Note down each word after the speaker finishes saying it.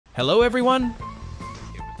Hello everyone!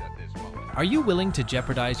 Are you willing to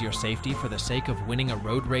jeopardize your safety for the sake of winning a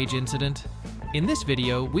road rage incident? In this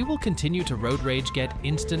video, we will continue to road rage get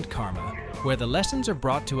instant karma, where the lessons are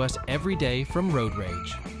brought to us every day from road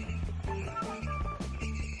rage.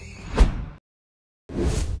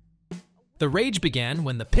 The rage began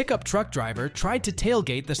when the pickup truck driver tried to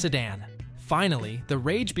tailgate the sedan. Finally, the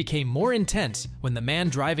rage became more intense when the man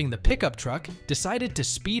driving the pickup truck decided to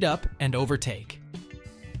speed up and overtake.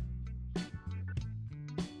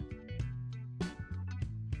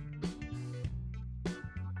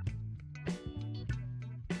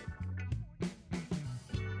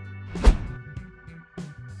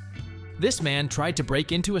 This man tried to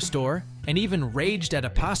break into a store and even raged at a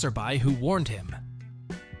passerby who warned him.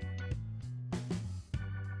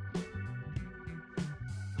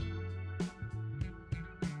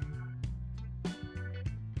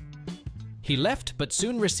 He left but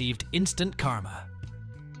soon received instant karma.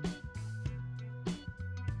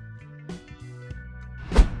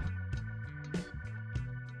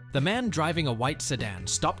 The man driving a white sedan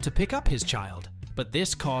stopped to pick up his child, but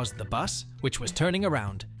this caused the bus, which was turning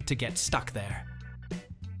around, to get stuck there.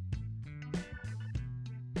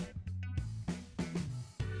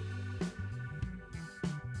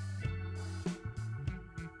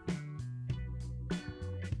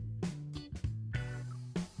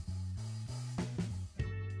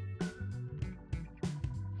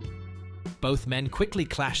 Both men quickly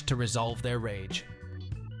clashed to resolve their rage.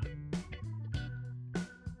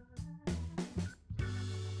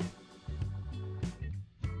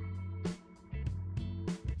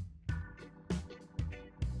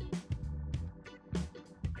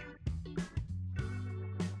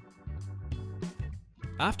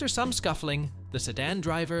 After some scuffling, the sedan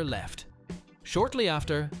driver left. Shortly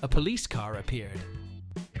after, a police car appeared.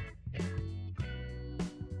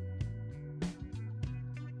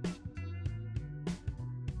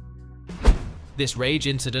 This rage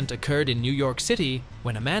incident occurred in New York City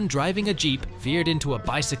when a man driving a Jeep veered into a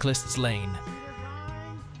bicyclist's lane.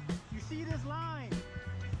 You see this line?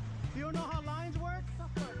 Do you know how lines work?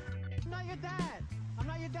 I'm not your dad. I'm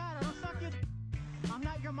not your dad. I don't suck your... I'm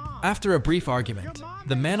not your mom. After a brief argument,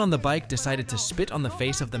 the man on the bike decided to spit on the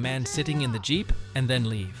face of the man sitting in the Jeep and then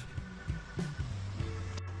leave.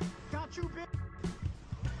 Got you,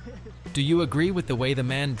 bitch. Do you agree with the way the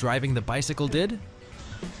man driving the bicycle did?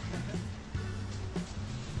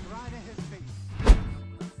 Right in his face.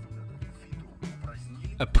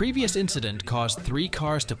 A previous incident caused 3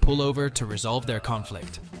 cars to pull over to resolve their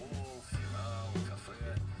conflict.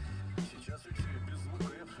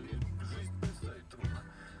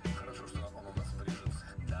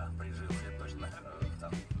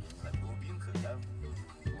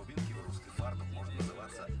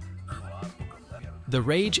 The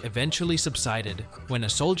rage eventually subsided when a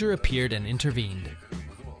soldier appeared and intervened.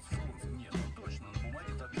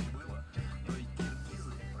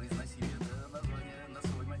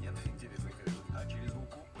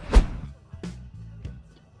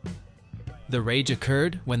 The rage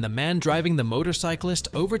occurred when the man driving the motorcyclist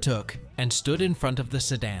overtook and stood in front of the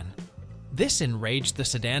sedan. This enraged the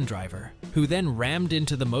sedan driver, who then rammed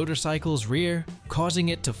into the motorcycle's rear, causing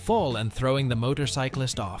it to fall and throwing the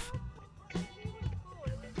motorcyclist off.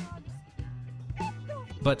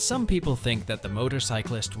 But some people think that the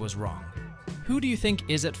motorcyclist was wrong. Who do you think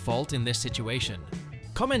is at fault in this situation?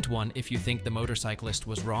 Comment 1 if you think the motorcyclist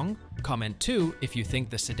was wrong. Comment 2 if you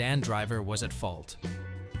think the sedan driver was at fault.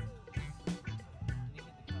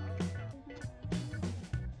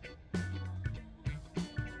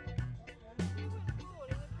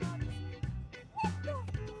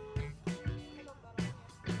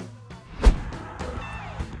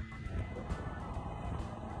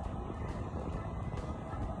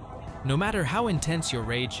 No matter how intense your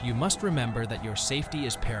rage, you must remember that your safety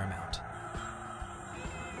is paramount.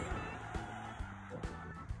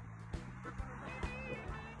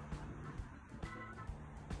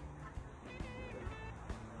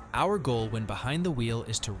 Our goal when behind the wheel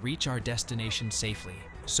is to reach our destination safely,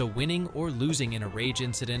 so winning or losing in a rage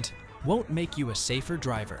incident won't make you a safer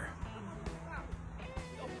driver.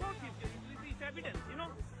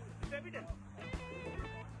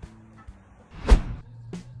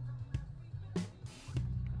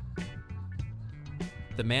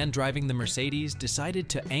 The man driving the Mercedes decided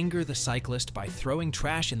to anger the cyclist by throwing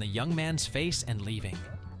trash in the young man's face and leaving.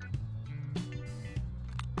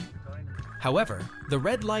 However, the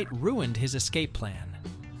red light ruined his escape plan.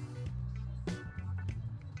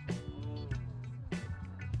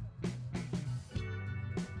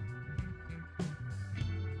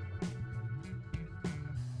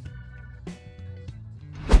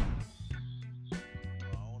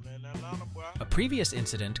 previous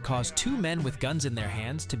incident caused two men with guns in their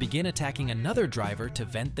hands to begin attacking another driver to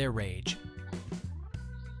vent their rage.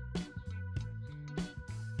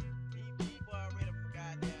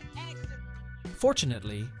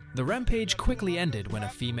 Fortunately, the rampage quickly ended when a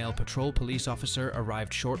female patrol police officer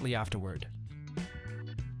arrived shortly afterward.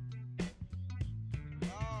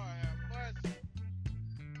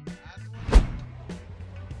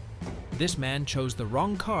 This man chose the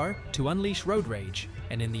wrong car to unleash road rage,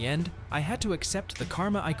 and in the end, I had to accept the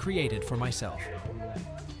karma I created for myself.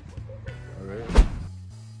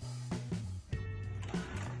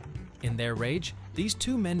 In their rage, these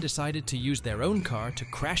two men decided to use their own car to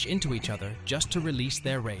crash into each other just to release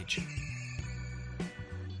their rage.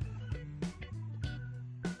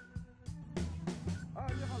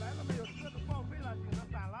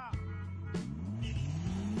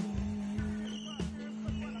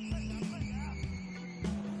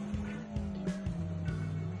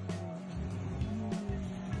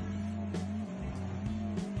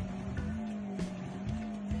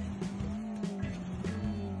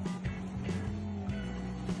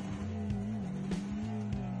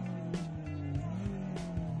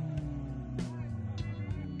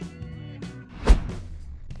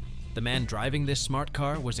 The man driving this smart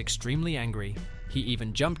car was extremely angry. He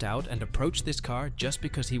even jumped out and approached this car just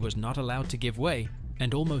because he was not allowed to give way,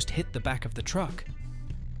 and almost hit the back of the truck.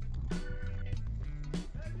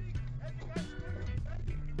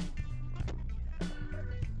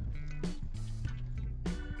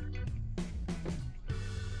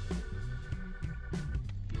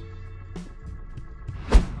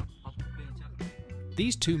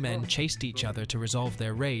 These two men chased each other to resolve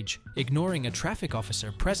their rage, ignoring a traffic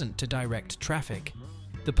officer present to direct traffic.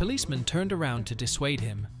 The policeman turned around to dissuade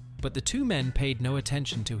him, but the two men paid no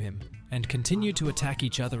attention to him and continued to attack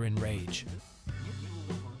each other in rage.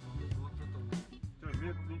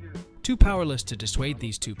 Too powerless to dissuade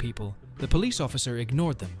these two people, the police officer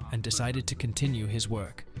ignored them and decided to continue his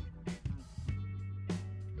work.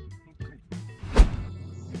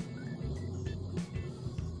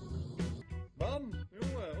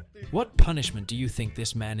 What punishment do you think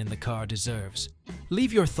this man in the car deserves?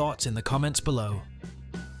 Leave your thoughts in the comments below.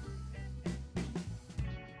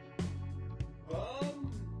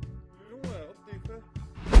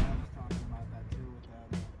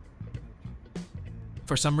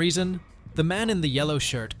 For some reason, the man in the yellow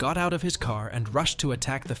shirt got out of his car and rushed to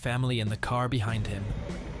attack the family in the car behind him.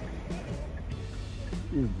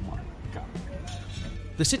 Oh my God.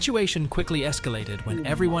 The situation quickly escalated when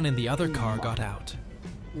everyone in the other car got out.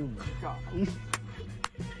 Oh my God.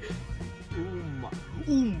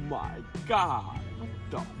 Oh my God. What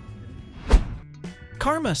the?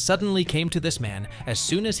 Karma suddenly came to this man as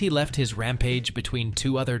soon as he left his rampage between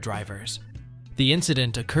two other drivers. The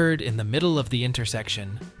incident occurred in the middle of the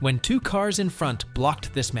intersection when two cars in front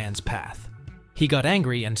blocked this man's path. He got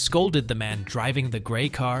angry and scolded the man driving the gray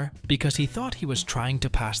car because he thought he was trying to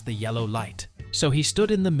pass the yellow light, so he stood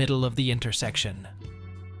in the middle of the intersection.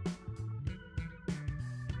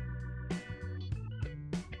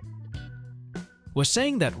 Was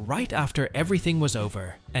saying that right after everything was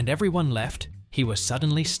over and everyone left, he was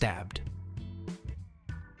suddenly stabbed.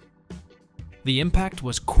 The impact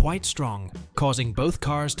was quite strong, causing both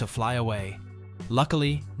cars to fly away.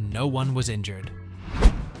 Luckily, no one was injured.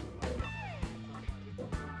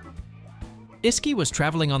 Iski was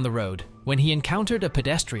traveling on the road when he encountered a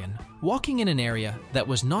pedestrian walking in an area that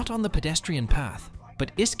was not on the pedestrian path,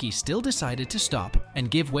 but Iski still decided to stop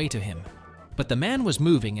and give way to him. But the man was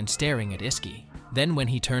moving and staring at Iski. Then when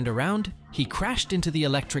he turned around, he crashed into the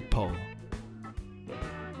electric pole.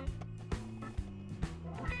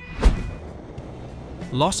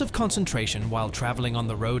 Loss of concentration while traveling on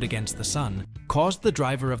the road against the sun caused the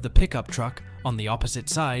driver of the pickup truck on the opposite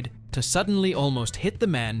side to suddenly almost hit the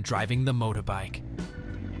man driving the motorbike.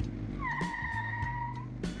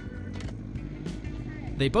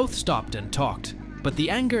 They both stopped and talked, but the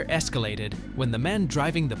anger escalated when the man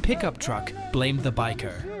driving the pickup truck blamed the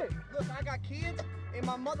biker. Look, I got kids in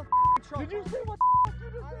my motherfucking truck. Did you see what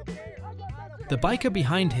you just The biker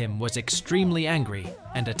behind him was extremely angry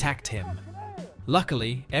and attacked him.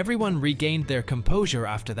 Luckily, everyone regained their composure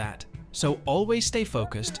after that, so always stay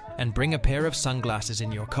focused and bring a pair of sunglasses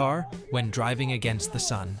in your car when driving against the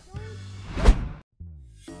sun.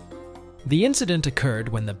 The incident occurred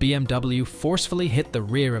when the BMW forcefully hit the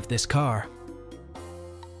rear of this car.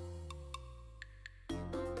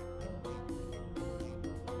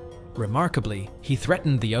 Remarkably, he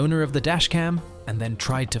threatened the owner of the dashcam and then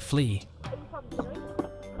tried to flee.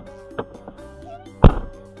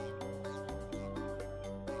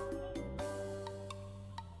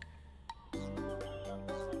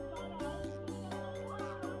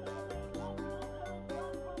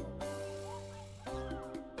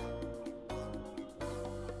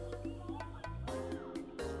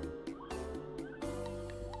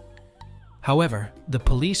 However, the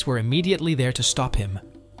police were immediately there to stop him.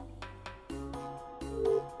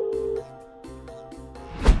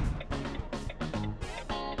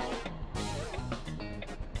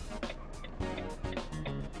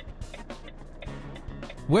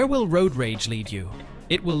 Where will road rage lead you?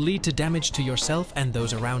 It will lead to damage to yourself and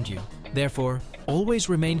those around you. Therefore, always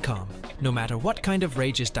remain calm, no matter what kind of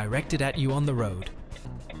rage is directed at you on the road.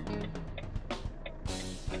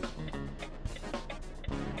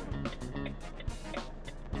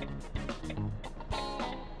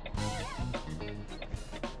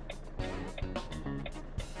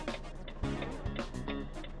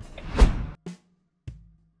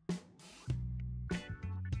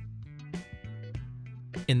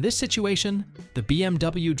 In this situation, the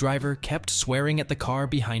BMW driver kept swearing at the car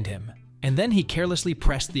behind him, and then he carelessly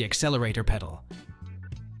pressed the accelerator pedal,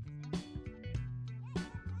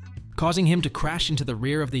 causing him to crash into the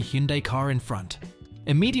rear of the Hyundai car in front.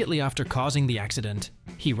 Immediately after causing the accident,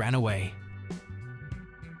 he ran away.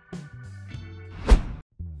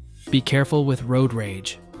 Be careful with road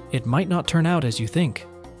rage. It might not turn out as you think.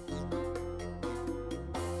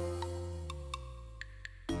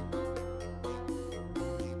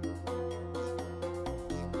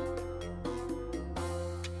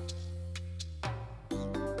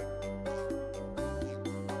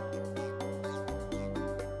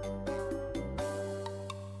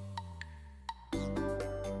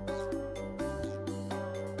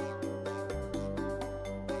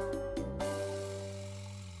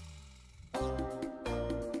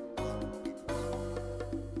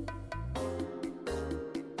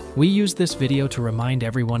 We use this video to remind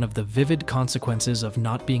everyone of the vivid consequences of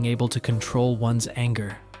not being able to control one's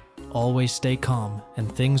anger. Always stay calm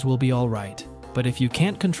and things will be all right. But if you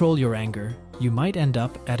can't control your anger, you might end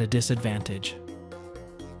up at a disadvantage.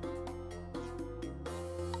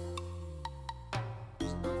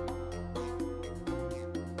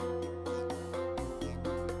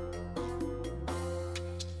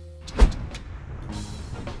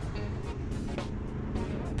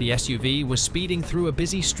 The SUV was speeding through a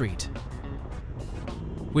busy street,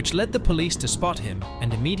 which led the police to spot him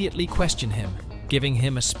and immediately question him, giving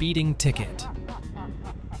him a speeding ticket.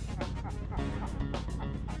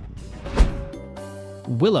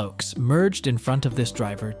 Willoaks merged in front of this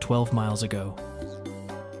driver 12 miles ago.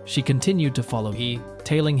 She continued to follow him,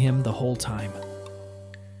 tailing him the whole time.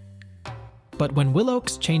 But when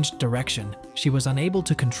Willoaks changed direction, she was unable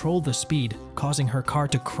to control the speed, causing her car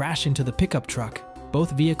to crash into the pickup truck.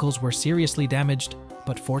 Both vehicles were seriously damaged,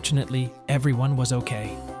 but fortunately, everyone was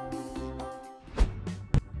okay.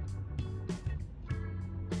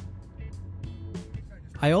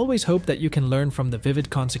 I always hope that you can learn from the vivid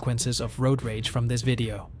consequences of road rage from this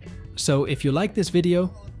video. So if you like this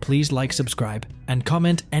video, please like, subscribe, and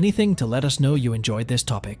comment anything to let us know you enjoyed this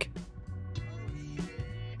topic.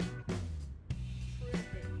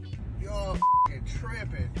 You're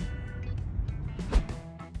tripping.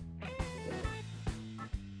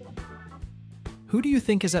 Who do you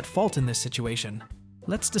think is at fault in this situation?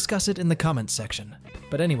 Let's discuss it in the comments section.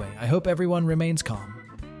 But anyway, I hope everyone remains calm.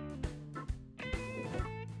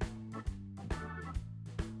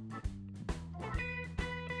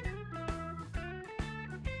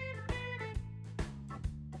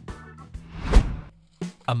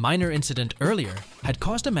 A minor incident earlier had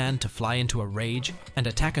caused a man to fly into a rage and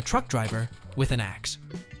attack a truck driver with an axe.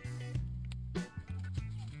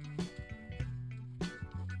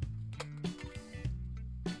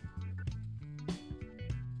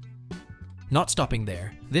 Not stopping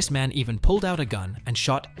there, this man even pulled out a gun and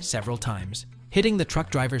shot several times, hitting the truck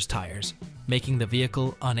driver's tires, making the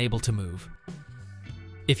vehicle unable to move.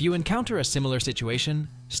 If you encounter a similar situation,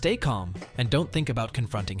 stay calm and don't think about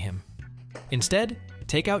confronting him. Instead,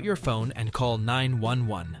 take out your phone and call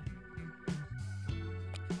 911.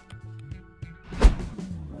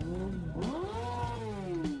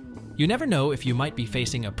 You never know if you might be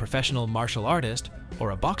facing a professional martial artist or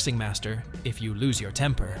a boxing master if you lose your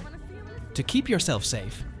temper. To keep yourself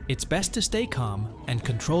safe, it's best to stay calm and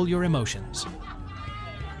control your emotions.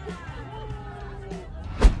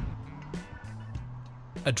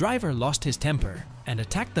 A driver lost his temper and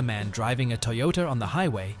attacked the man driving a Toyota on the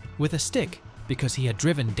highway with a stick because he had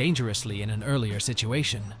driven dangerously in an earlier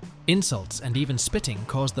situation. Insults and even spitting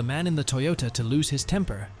caused the man in the Toyota to lose his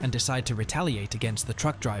temper and decide to retaliate against the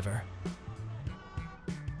truck driver.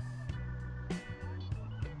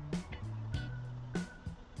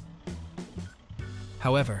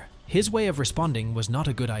 However, his way of responding was not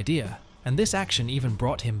a good idea, and this action even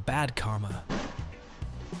brought him bad karma.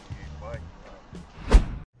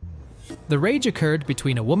 The rage occurred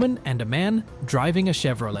between a woman and a man driving a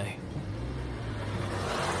Chevrolet.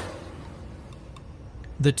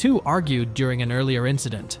 The two argued during an earlier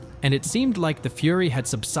incident, and it seemed like the fury had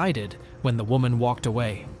subsided when the woman walked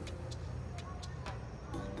away.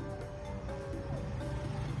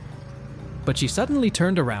 But she suddenly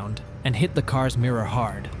turned around and hit the car's mirror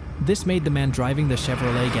hard. This made the man driving the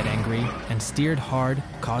Chevrolet get angry and steered hard,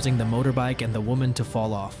 causing the motorbike and the woman to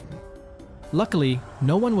fall off. Luckily,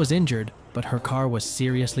 no one was injured, but her car was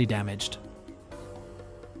seriously damaged.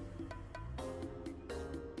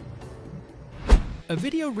 A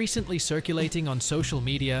video recently circulating on social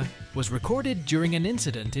media was recorded during an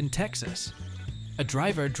incident in Texas. A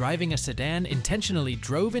driver driving a sedan intentionally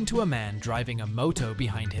drove into a man driving a moto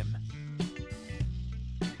behind him.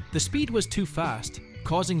 The speed was too fast,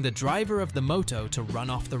 causing the driver of the moto to run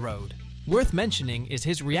off the road. Worth mentioning is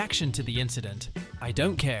his reaction to the incident. "I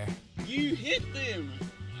don't care." You hit them!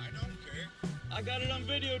 I don't care. I got it on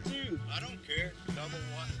video too. I don't care. Double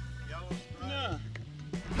one. Yellow stripe. Nah.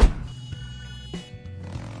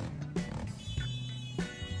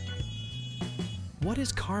 What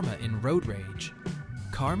is karma in road rage?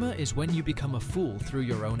 Karma is when you become a fool through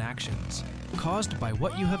your own actions, caused by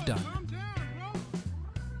what you have done. Calm down,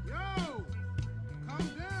 bro. Yo!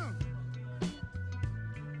 Calm down.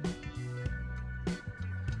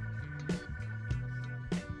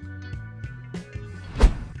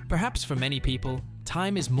 Perhaps for many people,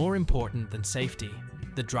 time is more important than safety.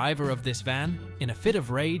 The driver of this van, in a fit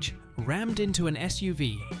of rage, rammed into an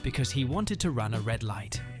SUV because he wanted to run a red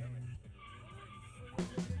light.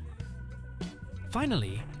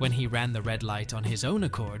 Finally, when he ran the red light on his own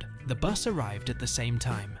accord, the bus arrived at the same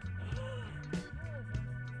time.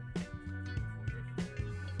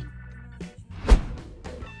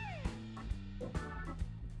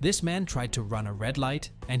 This man tried to run a red light,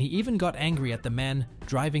 and he even got angry at the man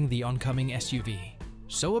driving the oncoming SUV,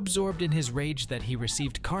 so absorbed in his rage that he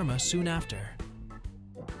received karma soon after.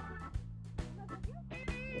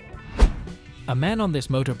 A man on this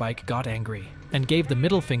motorbike got angry and gave the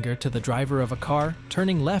middle finger to the driver of a car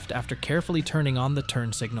turning left after carefully turning on the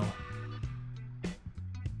turn signal.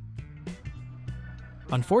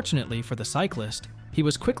 Unfortunately for the cyclist, he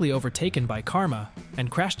was quickly overtaken by karma and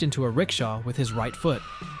crashed into a rickshaw with his right foot.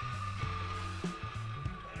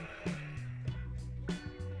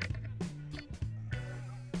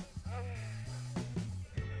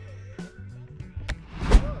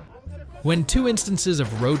 When two instances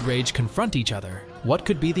of road rage confront each other, what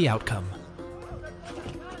could be the outcome?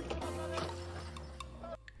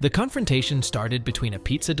 The confrontation started between a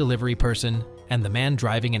pizza delivery person and the man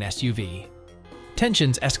driving an SUV.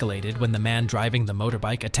 Tensions escalated when the man driving the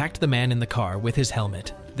motorbike attacked the man in the car with his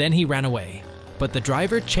helmet. Then he ran away, but the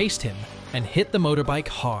driver chased him and hit the motorbike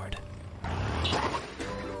hard.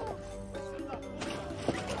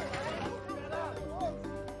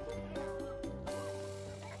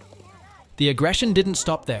 The aggression didn't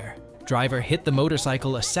stop there. Driver hit the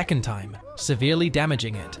motorcycle a second time, severely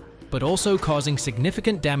damaging it, but also causing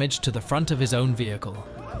significant damage to the front of his own vehicle.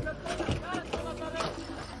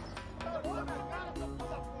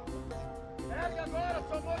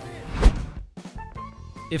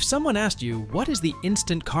 If someone asked you, what is the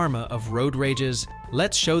instant karma of road rages,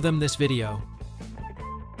 let's show them this video.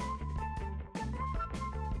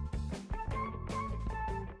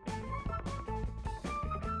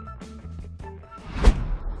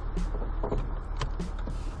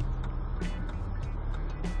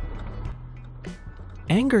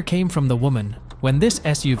 Anger came from the woman when this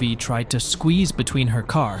SUV tried to squeeze between her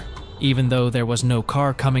car, even though there was no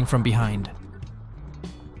car coming from behind.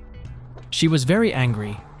 She was very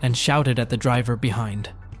angry and shouted at the driver behind.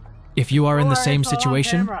 If you are in the same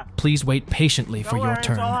situation, please wait patiently for your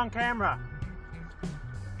turn. It's all on camera.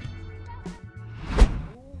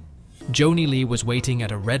 Joni Lee was waiting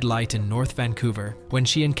at a red light in North Vancouver when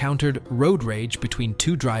she encountered road rage between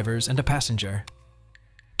two drivers and a passenger.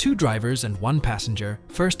 Two drivers and one passenger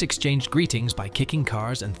first exchanged greetings by kicking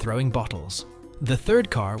cars and throwing bottles. The third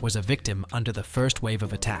car was a victim under the first wave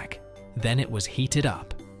of attack. Then it was heated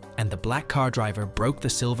up, and the black car driver broke the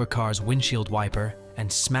silver car's windshield wiper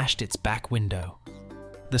and smashed its back window.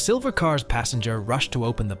 The silver car's passenger rushed to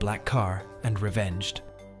open the black car and revenged.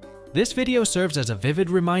 This video serves as a vivid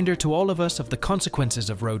reminder to all of us of the consequences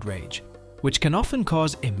of road rage, which can often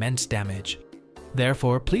cause immense damage.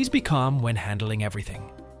 Therefore, please be calm when handling everything.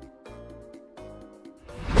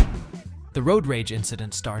 The road rage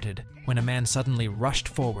incident started when a man suddenly rushed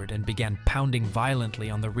forward and began pounding violently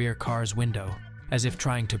on the rear car's window, as if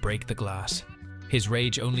trying to break the glass. His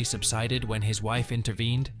rage only subsided when his wife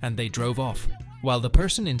intervened and they drove off, while the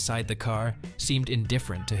person inside the car seemed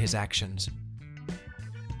indifferent to his actions.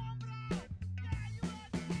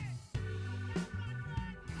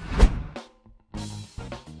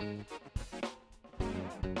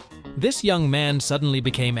 This young man suddenly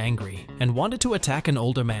became angry and wanted to attack an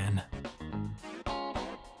older man.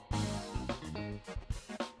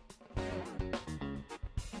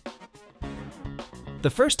 The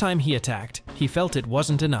first time he attacked, he felt it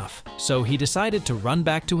wasn't enough, so he decided to run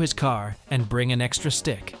back to his car and bring an extra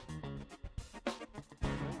stick.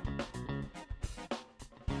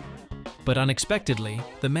 But unexpectedly,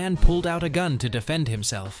 the man pulled out a gun to defend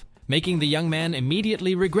himself, making the young man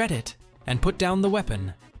immediately regret it and put down the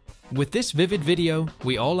weapon. With this vivid video,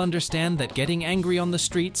 we all understand that getting angry on the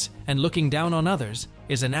streets and looking down on others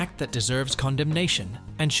is an act that deserves condemnation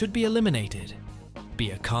and should be eliminated.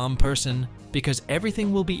 Be a calm person, because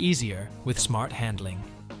everything will be easier with smart handling.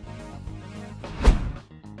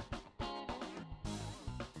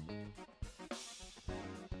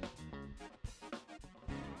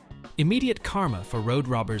 Immediate karma for road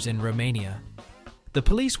robbers in Romania. The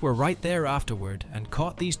police were right there afterward and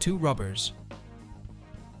caught these two robbers.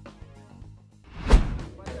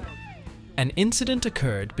 An incident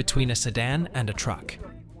occurred between a sedan and a truck.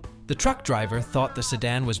 The truck driver thought the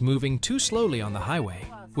sedan was moving too slowly on the highway,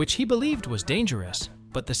 which he believed was dangerous,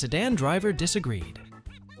 but the sedan driver disagreed.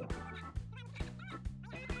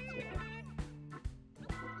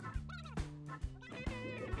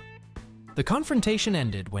 The confrontation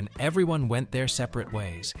ended when everyone went their separate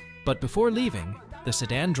ways, but before leaving, the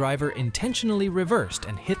sedan driver intentionally reversed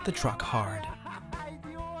and hit the truck hard.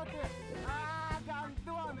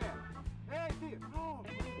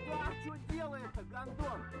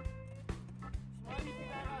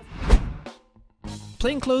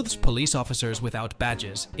 Plainclothes police officers without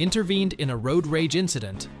badges intervened in a road rage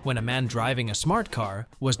incident when a man driving a smart car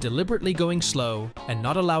was deliberately going slow and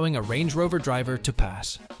not allowing a Range Rover driver to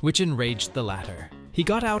pass, which enraged the latter. He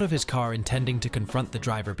got out of his car intending to confront the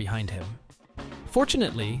driver behind him.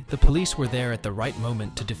 Fortunately, the police were there at the right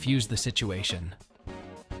moment to defuse the situation.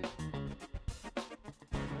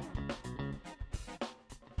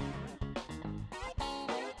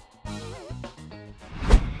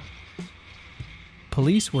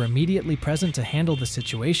 Police were immediately present to handle the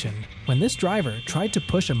situation when this driver tried to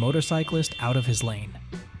push a motorcyclist out of his lane.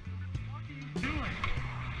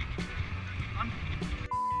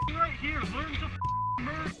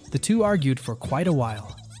 The two argued for quite a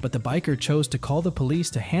while, but the biker chose to call the police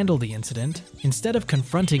to handle the incident instead of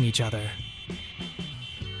confronting each other.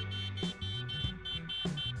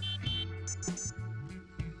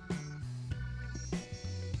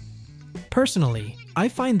 Personally, I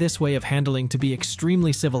find this way of handling to be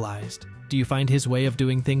extremely civilized. Do you find his way of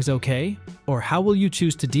doing things okay? Or how will you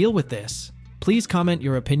choose to deal with this? Please comment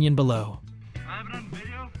your opinion below. I have it on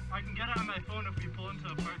video. I can get it on my phone if we pull into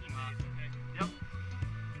a parking lot. Okay. Yep.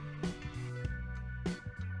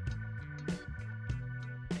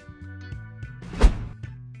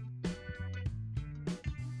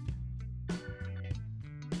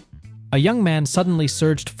 A young man suddenly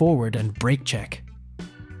surged forward and brake check.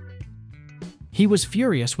 He was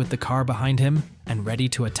furious with the car behind him and ready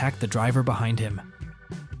to attack the driver behind him.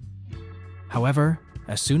 However,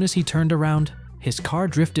 as soon as he turned around, his car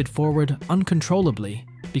drifted forward uncontrollably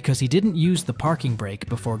because he didn't use the parking brake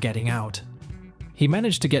before getting out. He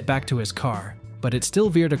managed to get back to his car, but it still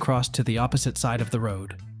veered across to the opposite side of the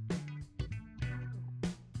road.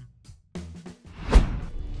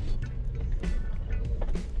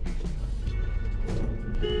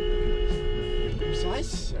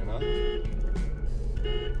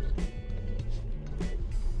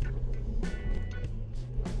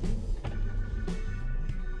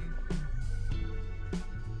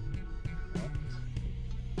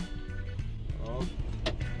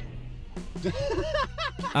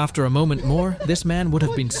 After a moment more, this man would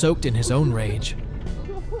have been soaked in his own rage.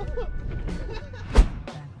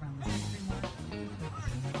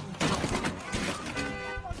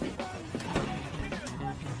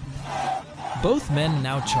 Both men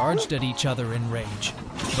now charged at each other in rage,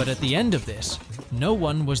 but at the end of this, no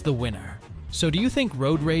one was the winner. So do you think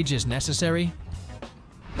road rage is necessary?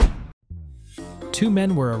 Two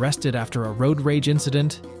men were arrested after a road rage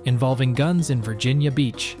incident involving guns in Virginia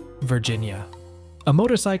Beach, Virginia. A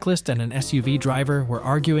motorcyclist and an SUV driver were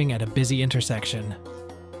arguing at a busy intersection.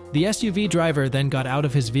 The SUV driver then got out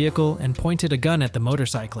of his vehicle and pointed a gun at the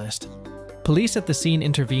motorcyclist. Police at the scene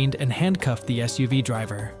intervened and handcuffed the SUV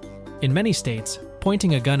driver. In many states,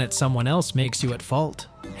 pointing a gun at someone else makes you at fault.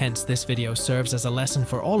 Hence, this video serves as a lesson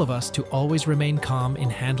for all of us to always remain calm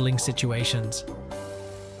in handling situations.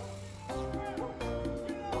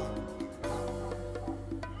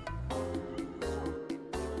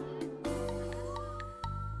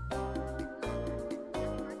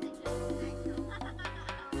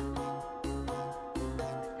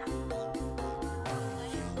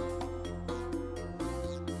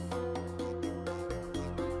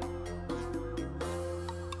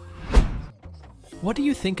 What do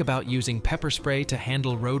you think about using pepper spray to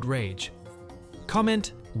handle road rage?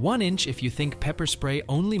 Comment 1 inch if you think pepper spray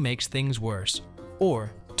only makes things worse,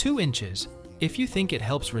 or 2 inches if you think it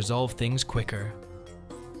helps resolve things quicker.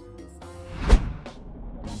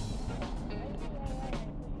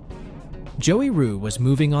 Joey Rue was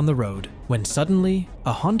moving on the road when suddenly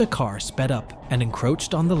a Honda car sped up and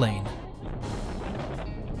encroached on the lane.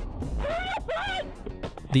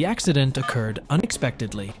 The accident occurred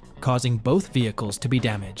unexpectedly, causing both vehicles to be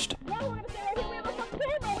damaged.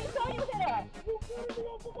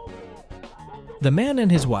 The man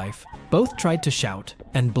and his wife both tried to shout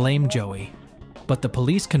and blame Joey, but the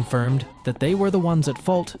police confirmed that they were the ones at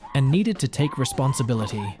fault and needed to take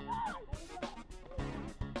responsibility.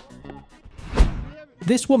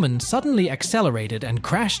 This woman suddenly accelerated and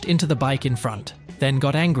crashed into the bike in front, then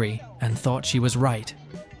got angry and thought she was right.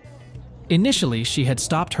 Initially, she had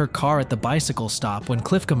stopped her car at the bicycle stop when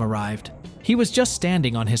Clifcombe arrived. He was just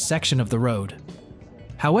standing on his section of the road.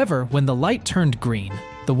 However, when the light turned green,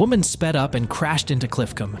 the woman sped up and crashed into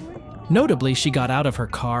Clifcombe. Notably, she got out of her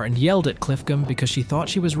car and yelled at Clifcombe because she thought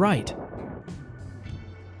she was right.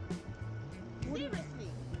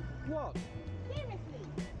 Seriously? What? Seriously?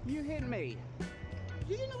 You hit me.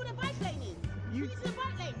 Do you know what a bike lane is? You- This is a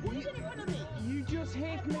bike lane. What are you doing in front of me? You just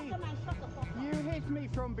hit me. You hit me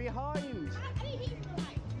from behind. I didn't hit you from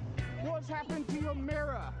behind. What's happened to your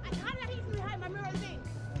mirror? How did I hit you from behind? My mirror's in.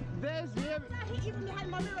 There's the How did I hit you from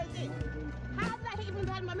behind? My mirror's in. How did I hit you from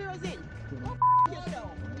behind? My mirror's in. Go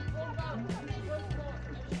yourself. Shut up.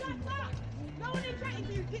 No one is trying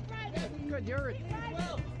to. Keep riding. good. You're Keep riding.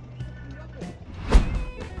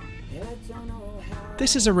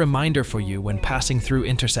 This is a reminder for you when passing through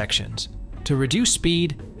intersections to reduce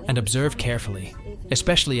speed and observe carefully,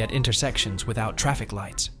 especially at intersections without traffic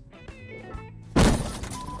lights.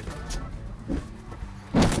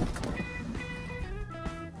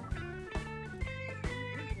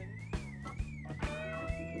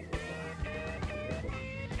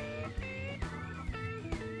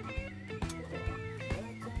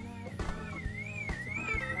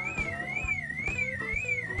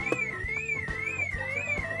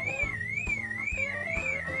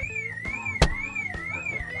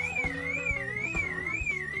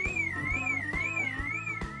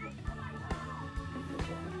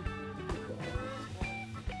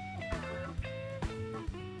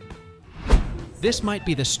 This might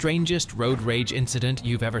be the strangest road rage incident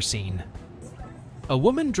you've ever seen. A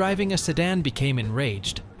woman driving a sedan became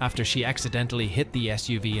enraged after she accidentally hit the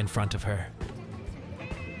SUV in front of her.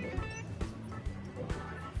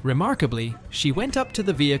 Remarkably, she went up to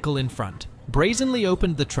the vehicle in front, brazenly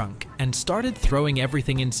opened the trunk, and started throwing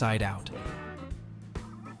everything inside out.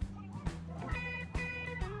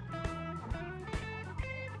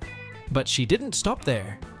 But she didn't stop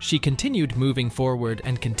there. She continued moving forward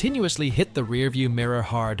and continuously hit the rearview mirror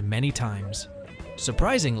hard many times.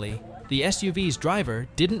 Surprisingly, the SUV's driver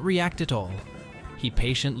didn't react at all. He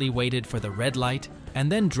patiently waited for the red light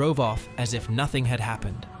and then drove off as if nothing had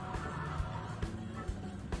happened.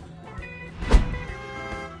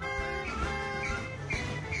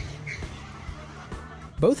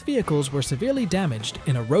 Both vehicles were severely damaged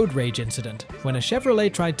in a road rage incident when a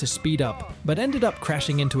Chevrolet tried to speed up but ended up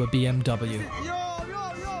crashing into a BMW. Yo,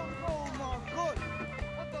 oh my god. What the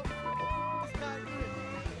f this guy doing?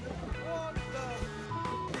 What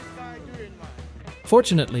the this guy doing, man?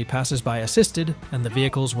 Fortunately, passers-by assisted and the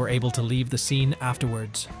vehicles were able to leave the scene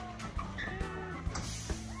afterwards.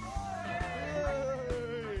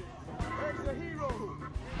 Hey, where's the hero?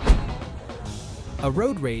 A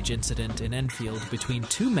road rage incident in Enfield between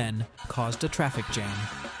two men caused a traffic jam.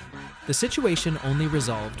 The situation only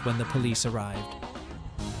resolved when the police arrived.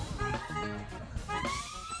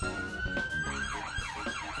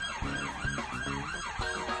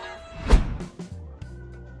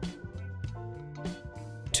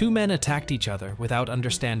 Two men attacked each other without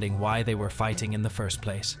understanding why they were fighting in the first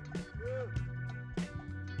place.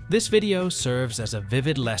 This video serves as a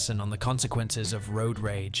vivid lesson on the consequences of road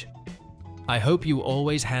rage. I hope you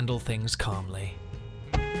always handle things calmly.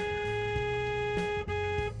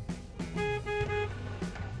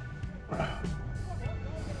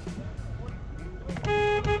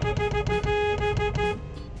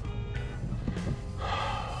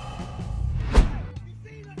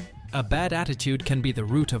 A bad attitude can be the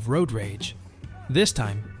root of road rage. This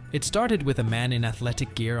time, it started with a man in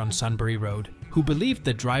athletic gear on Sunbury Road who believed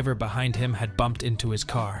the driver behind him had bumped into his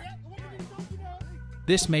car.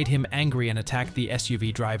 This made him angry and attacked the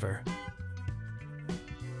SUV driver.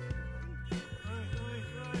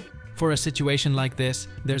 For a situation like this,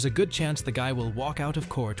 there's a good chance the guy will walk out of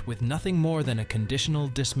court with nothing more than a conditional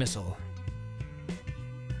dismissal.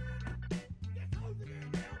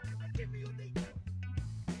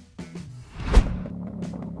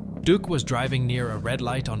 Duke was driving near a red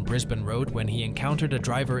light on Brisbane Road when he encountered a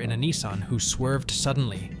driver in a Nissan who swerved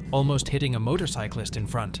suddenly, almost hitting a motorcyclist in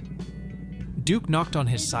front. Duke knocked on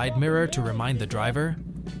his side mirror to remind the driver,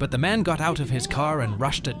 but the man got out of his car and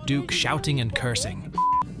rushed at Duke, shouting and cursing.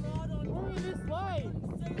 We're in this lane.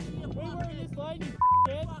 We were in this lane, you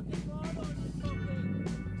kid.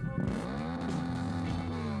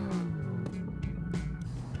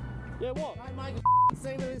 Yeah, what? Don't make a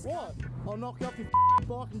scene with this. What? I'll knock you off your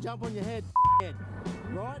bike and jump on your head,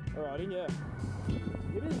 right? Alrighty, yeah.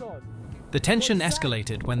 It is odd. The tension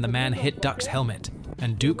escalated when the man hit Duck's helmet,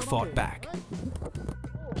 and Duke fought back.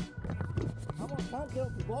 Come on, can't get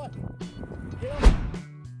off your bike. Get off.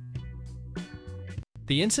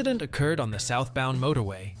 The incident occurred on the southbound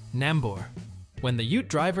motorway, Nambour, when the ute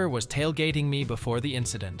driver was tailgating me before the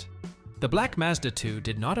incident. The black Mazda 2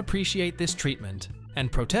 did not appreciate this treatment and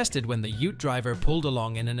protested when the ute driver pulled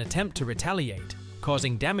along in an attempt to retaliate,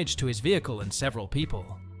 causing damage to his vehicle and several people.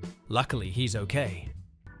 Luckily, he's okay.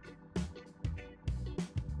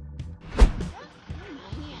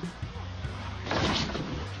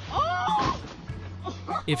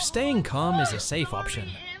 If staying calm is a safe option,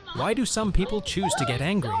 why do some people choose to get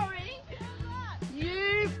angry?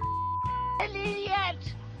 You an idiot!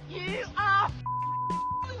 You are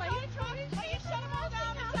Are you trying to shut him all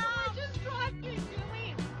down? We're just driving.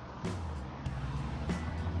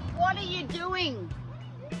 What are you doing?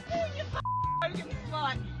 You fucking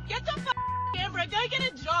slut. Get the camera, go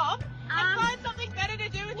get a job and find something better to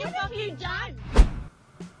do with your fucking... What have you done?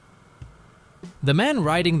 The man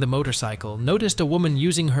riding the motorcycle noticed a woman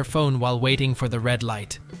using her phone while waiting for the red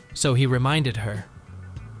light, so he reminded her.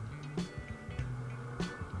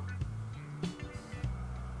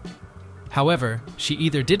 However, she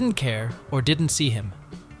either didn't care or didn't see him.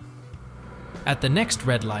 At the next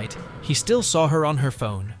red light, he still saw her on her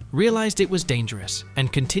phone, realized it was dangerous,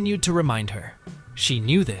 and continued to remind her. She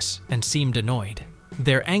knew this and seemed annoyed.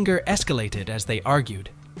 Their anger escalated as they argued.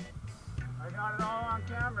 I got it all on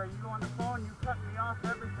camera. You on the phone, you cut me off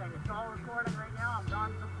everything. It's all recording right now. I'm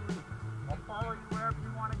gone to the police. I'll follow you wherever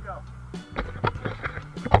you want to go.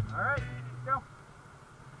 Alright, go.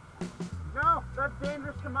 No, that's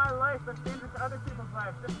dangerous to my life. That's dangerous to other people's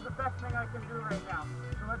lives. This is the best thing I can do right now.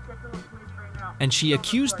 So let's get to the police right now. And she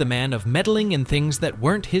accused the man of meddling in things that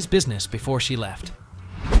weren't his business before she left.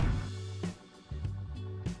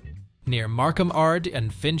 Near Markham Ard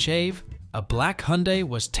and Finchave, a black Hyundai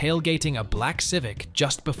was tailgating a black Civic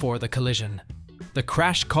just before the collision. The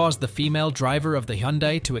crash caused the female driver of the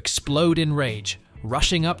Hyundai to explode in rage,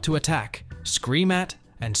 rushing up to attack, scream at,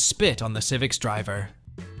 and spit on the Civic's driver.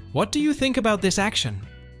 What do you think about this action?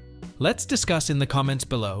 Let's discuss in the comments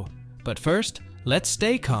below, but first, let's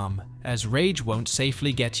stay calm, as rage won't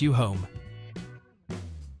safely get you home.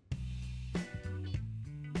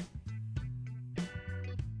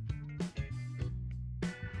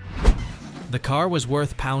 The car was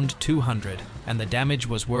worth £200 and the damage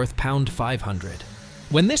was worth £500.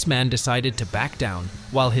 When this man decided to back down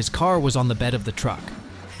while his car was on the bed of the truck,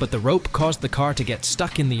 but the rope caused the car to get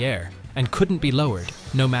stuck in the air and couldn't be lowered,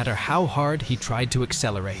 no matter how hard he tried to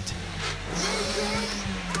accelerate.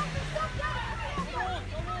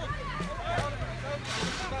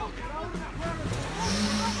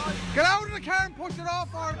 Get out of the car and push it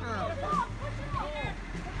off, partner.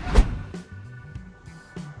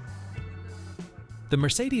 The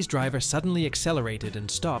Mercedes driver suddenly accelerated and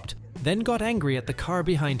stopped, then got angry at the car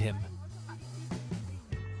behind him.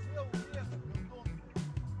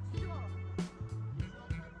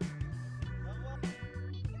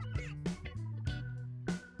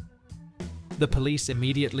 The police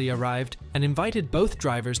immediately arrived and invited both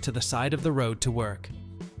drivers to the side of the road to work.